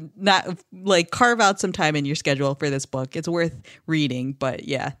 not like carve out some time in your schedule for this book. It's worth reading, but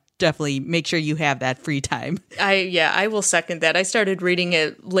yeah, definitely make sure you have that free time. I will second that. I started reading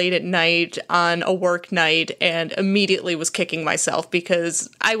it late at night on a work night and immediately was kicking myself because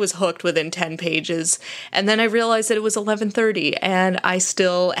I was hooked within 10 pages. And then I realized that it was 11:30 and I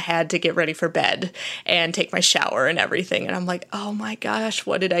still had to get ready for bed and take my shower and everything. And I'm like, oh my gosh,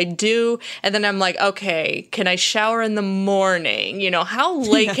 what did I do? And then I'm like, okay, can I shower in the morning? How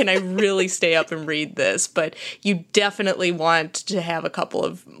late can I really stay up and read this? But you definitely want to have a couple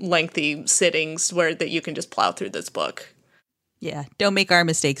of lengthy sittings where that you can just plow through this book. Yeah, don't make our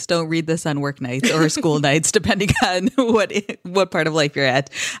mistakes. Don't read this on work nights or school nights, depending on what part of life you're at.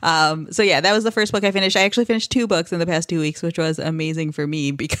 So yeah, that was the first book I finished. I actually finished 2 books in the past 2 weeks, which was amazing for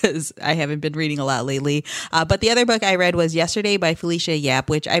me because I haven't been reading a lot lately. But the other book I read was Yesterday by Felicia Yap,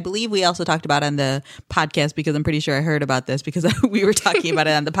 which I believe we also talked about on the podcast because I'm pretty sure I heard about this because we were talking about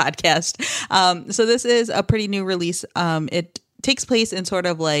it on the podcast. So this is a pretty new release. It takes place in sort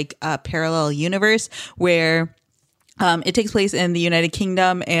of like a parallel universe where it takes place in the United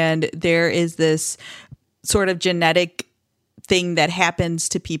Kingdom, and there is this sort of genetic thing that happens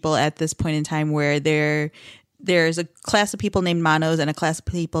to people at this point in time where there's a class of people named monos and a class of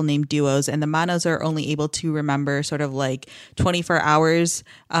people named duos, and the monos are only able to remember sort of like 24 hours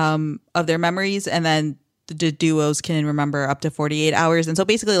of their memories, and then the duos can remember up to 48 hours. And so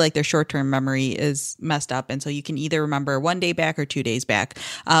basically like their short-term memory is messed up. And so you can either remember 1 day back or 2 days back.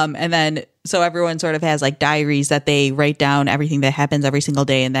 And then so everyone sort of has like diaries that they write down everything that happens every single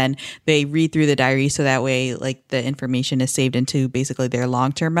day. And then they read through the diary. So that way, like the information is saved into basically their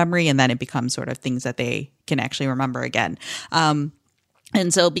long-term memory. And then it becomes sort of things that they can actually remember again.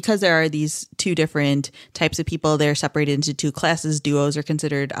 And so because there are these two different types of people, they're separated into two classes. Duos are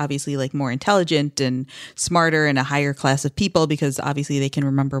considered obviously like more intelligent and smarter and a higher class of people because obviously they can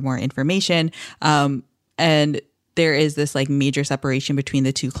remember more information. And there is this like major separation between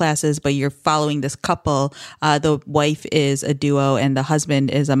the two classes, but you're following this couple. The wife is a duo and the husband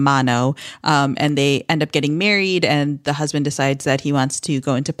is a mono. And they end up getting married and the husband decides that he wants to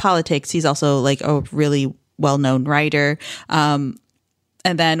go into politics. He's also like a really well-known writer.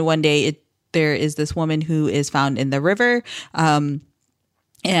 And then one day there is this woman who is found in the river. And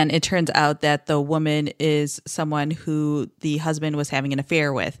it turns out that the woman is someone who the husband was having an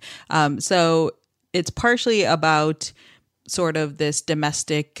affair with. So it's partially about sort of this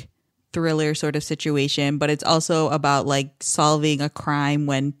domestic thriller sort of situation, but it's also about like solving a crime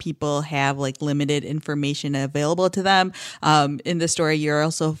when people have like limited information available to them. In the story,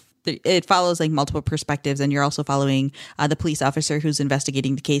 it follows like multiple perspectives, and you're also following the police officer who's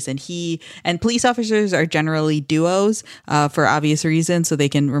investigating the case. And police officers are generally duos for obvious reasons, so they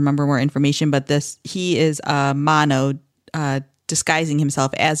can remember more information. But he is a mono, disguising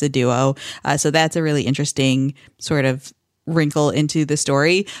himself as a duo. So that's a really interesting sort of wrinkle into the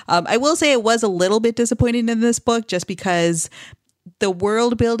story. I will say it was a little bit disappointing in this book just because the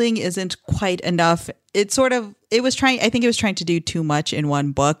world building isn't quite enough. I think it was trying to do too much in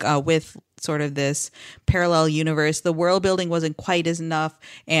one book with sort of this parallel universe. The world building wasn't quite as enough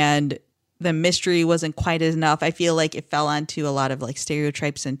and the mystery wasn't quite as enough. I feel like it fell onto a lot of like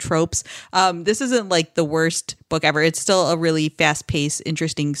stereotypes and tropes. This isn't like the worst book ever. It's still a really fast paced,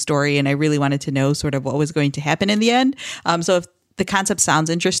 interesting story. And I really wanted to know sort of what was going to happen in the end. So if the concept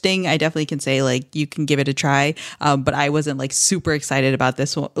sounds interesting, I definitely can say like you can give it a try. But I wasn't like super excited about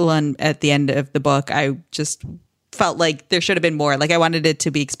this one at the end of the book. I just felt like there should have been more. Like I wanted it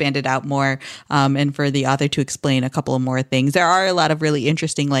to be expanded out more, and for the author to explain a couple of more things. There are a lot of really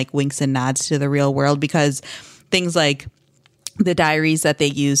interesting like winks and nods to the real world because things like the diaries that they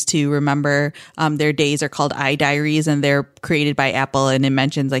use to remember their days are called iDiaries, and they're created by Apple, and it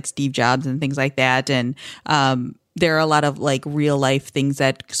mentions like Steve Jobs and things like that. And there are a lot of like real life things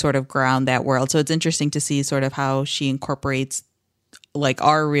that sort of ground that world. So it's interesting to see sort of how she incorporates like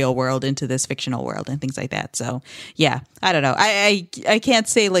our real world into this fictional world and things like that. So yeah, I don't know. I can't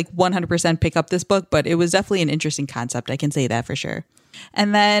say like 100% pick up this book, but it was definitely an interesting concept. I can say that for sure.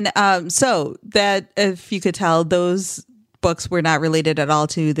 And then, so that if you could tell, those books were not related at all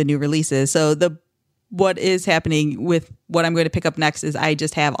to the new releases. So what is happening with what I'm going to pick up next is I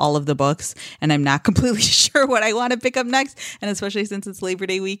just have all of the books and I'm not completely sure what I want to pick up next. And especially since it's Labor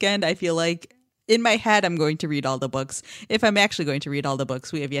Day weekend, I feel like in my head, I'm going to read all the books. If I'm actually going to read all the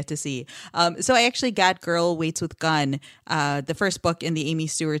books, we have yet to see. So I actually got Girl Waits with Gun, the first book in the Amy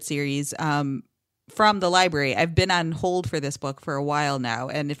Stewart series, from the library. I've been on hold for this book for a while now,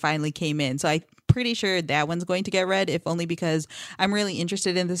 and it finally came in. So I'm pretty sure that one's going to get read, if only because I'm really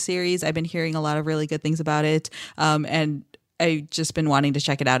interested in the series. I've been hearing a lot of really good things about it. And I've just been wanting to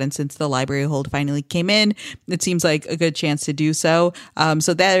check it out. And since the library hold finally came in, it seems like a good chance to do so.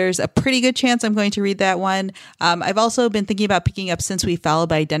 So there's a pretty good chance I'm going to read that one. I've also been thinking about picking up Since We Fell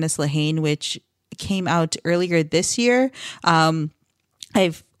by Dennis Lehane, which came out earlier this year.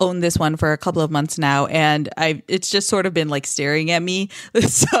 I've owned this one for a couple of months now, and it's just sort of been like staring at me.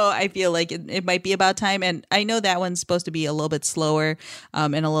 So I feel like it might be about time. And I know that one's supposed to be a little bit slower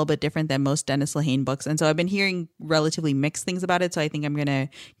and a little bit different than most Dennis Lehane books. And so I've been hearing relatively mixed things about it. So I think I'm going to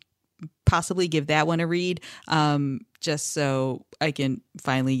possibly give that one a read, just so I can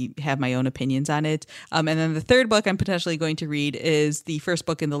finally have my own opinions on it. And then the third book I'm potentially going to read is the first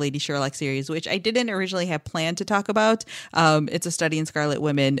book in the Lady Sherlock series, which I didn't originally have planned to talk about. It's A Study in Scarlet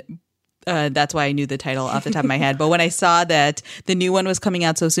Women. That's why I knew the title off the top of my head. But when I saw that the new one was coming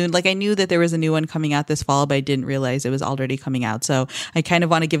out so soon, like I knew that there was a new one coming out this fall, but I didn't realize it was already coming out. So I kind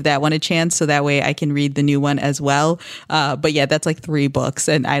of want to give that one a chance so that way I can read the new one as well. But yeah, that's like 3 books.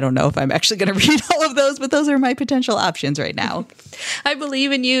 And I don't know if I'm actually going to read all of those, but those are my potential options right now. I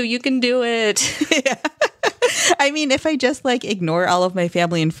believe in you. You can do it. Yeah. I mean, if I just like ignore all of my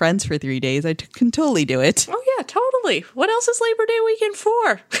family and friends for 3 days, I can totally do it. Oh, yeah, totally. What else is Labor Day weekend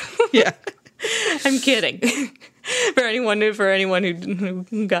for? Yeah. I'm kidding. for anyone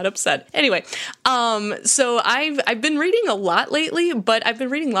who got upset. Anyway, so I've been reading a lot lately, but I've been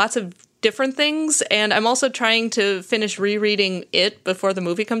reading lots of different things, and I'm also trying to finish rereading It before the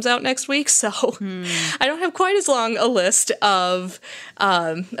movie comes out next week, so I don't have quite as long a list of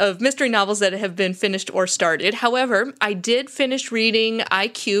mystery novels that have been finished or started. However, I did finish reading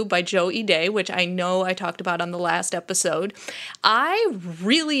IQ by Joe E. Day, which I know I talked about on the last episode. I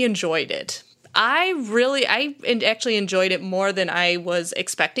really enjoyed it. I actually enjoyed it more than I was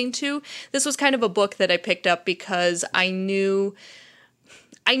expecting to. This was kind of a book that I picked up because I knew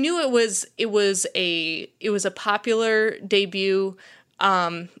it was a popular debut.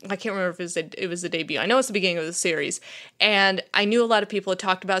 I can't remember if it was the debut. I know it's the beginning of the series, and I knew a lot of people had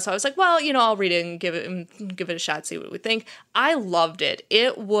talked about it, so I was like, well, I'll read it and give it a shot, see what we think. I loved it.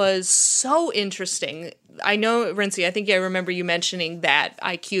 It was so interesting. I know, Rincey, I think I remember you mentioning that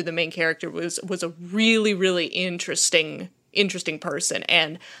IQ, the main character, was a really, really interesting person,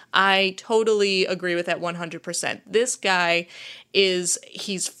 and I totally agree with that 100%. This guy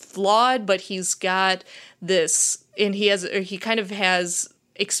he's flawed, but he's got this, and he kind of has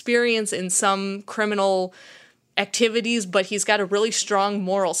experience in some criminal activities, but he's got a really strong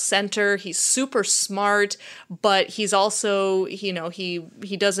moral center. He's super smart, but he's also, he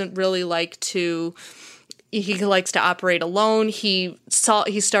doesn't really like to. He likes to operate alone. He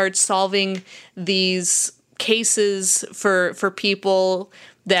starts solving these cases for people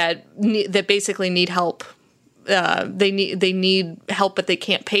that basically need help. They need help, but they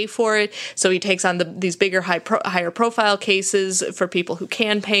can't pay for it. So he takes on these bigger, higher profile cases for people who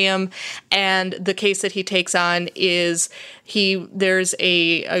can pay him. And the case that he takes on is there's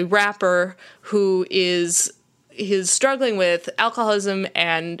a rapper who is struggling with alcoholism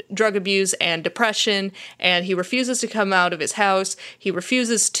and drug abuse and depression, and he refuses to come out of his house. He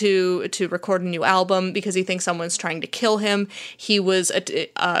refuses to record a new album because he thinks someone's trying to kill him. He was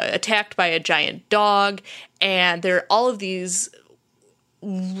attacked by a giant dog, and there are all of these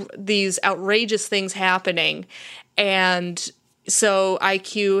outrageous things happening, and so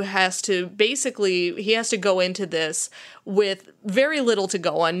IQ has to go into this with very little to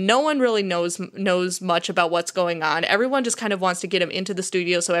go on. No one really knows much about what's going on. Everyone just kind of wants to get him into the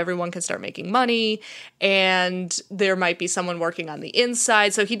studio so everyone can start making money, and there might be someone working on the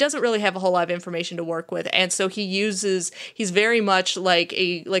inside. So he doesn't really have a whole lot of information to work with, and so he's very much like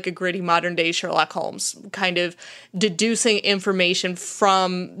a gritty modern day Sherlock Holmes, kind of deducing information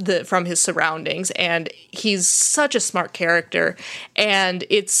from his surroundings. And he's such a smart character, and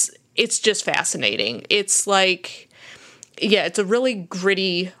it's just fascinating. It's like, yeah, it's a really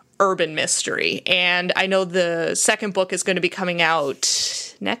gritty urban mystery. And I know the second book is going to be coming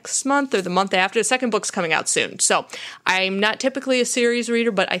out next month or the month after. The second book's coming out soon. So I'm not typically a series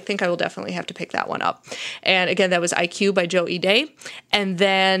reader, but I think I will definitely have to pick that one up. And again, that was IQ by Joe E. Day. And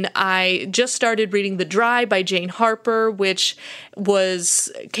then I just started reading The Dry by Jane Harper, which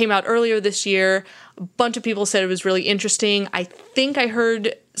came out earlier this year. A bunch of people said it was really interesting. I think I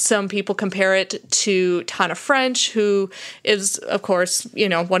heard some people compare it to Tana French, who is, of course,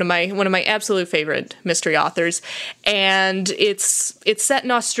 one of my absolute favorite mystery authors. And it's set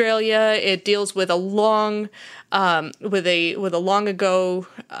in Australia. It deals with a long ago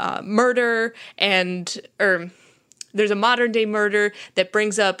murder, there's a modern day murder that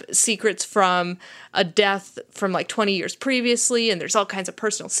brings up secrets from a death from like 20 years previously, and there's all kinds of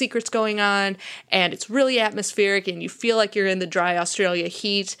personal secrets going on, and it's really atmospheric, and you feel like you're in the dry Australia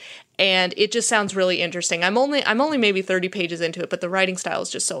heat, and it just sounds really interesting. I'm only maybe 30 pages into it, but the writing style is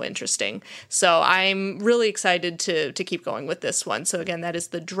just so interesting. So I'm really excited to keep going with this one. So again, that is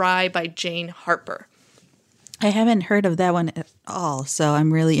The Dry by Jane Harper. I haven't heard of that one at all, so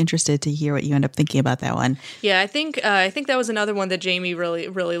I'm really interested to hear what you end up thinking about that one. Yeah, I think that was another one that Jamie really,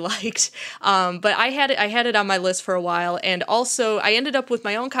 really liked. But I had it on my list for a while, and also I ended up with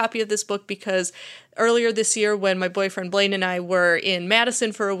my own copy of this book because earlier this year, when my boyfriend Blaine and I were in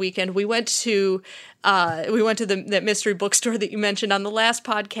Madison for a weekend, we went to that mystery bookstore that you mentioned on the last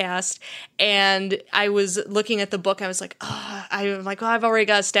podcast, and I was looking at the book. I was like, I've already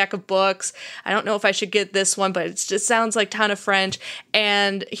got a stack of books. I don't know if I should get this one, but it just sounds like Tana French.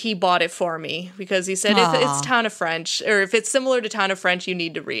 And he bought it for me because he said, if it's Tana French, or if it's similar to Tana French, you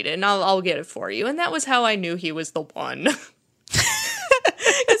need to read it, and I'll get it for you. And that was how I knew he was the one.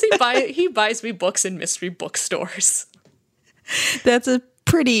 Because he buys me books in mystery bookstores. That's a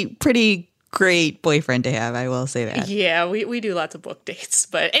pretty great boyfriend to have, I will say that. Yeah, we do lots of book dates.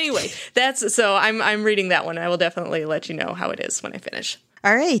 But anyway, so I'm reading that one. I will definitely let you know how it is when I finish.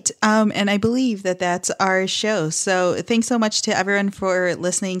 All right. And I believe that's our show. So thanks so much to everyone for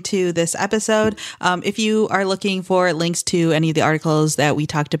listening to this episode. If you are looking for links to any of the articles that we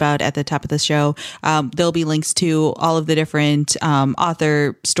talked about at the top of the show, there'll be links to all of the different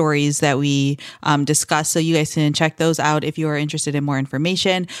author stories that we discussed. So you guys can check those out if you are interested in more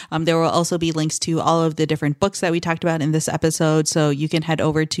information. There will also be links to all of the different books that we talked about in this episode. So you can head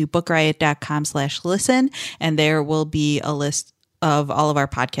over to bookriot.com/listen, and there will be a list of all of our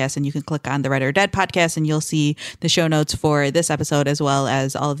podcasts, and you can click on the Red or Dead podcast and you'll see the show notes for this episode as well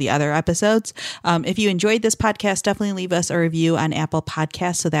as all of the other episodes. If you enjoyed this podcast, definitely leave us a review on Apple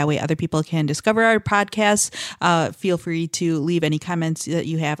Podcasts so that way other people can discover our podcasts. Feel free to leave any comments that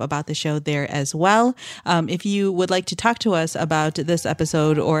you have about the show there as well. If you would like to talk to us about this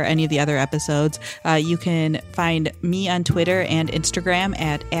episode or any of the other episodes, you can find me on Twitter and Instagram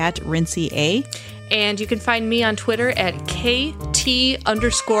at @RincyA. And you can find me on Twitter at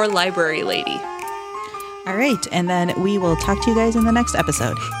KT_library lady. All right. And then we will talk to you guys in the next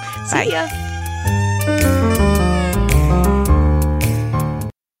episode. See ya.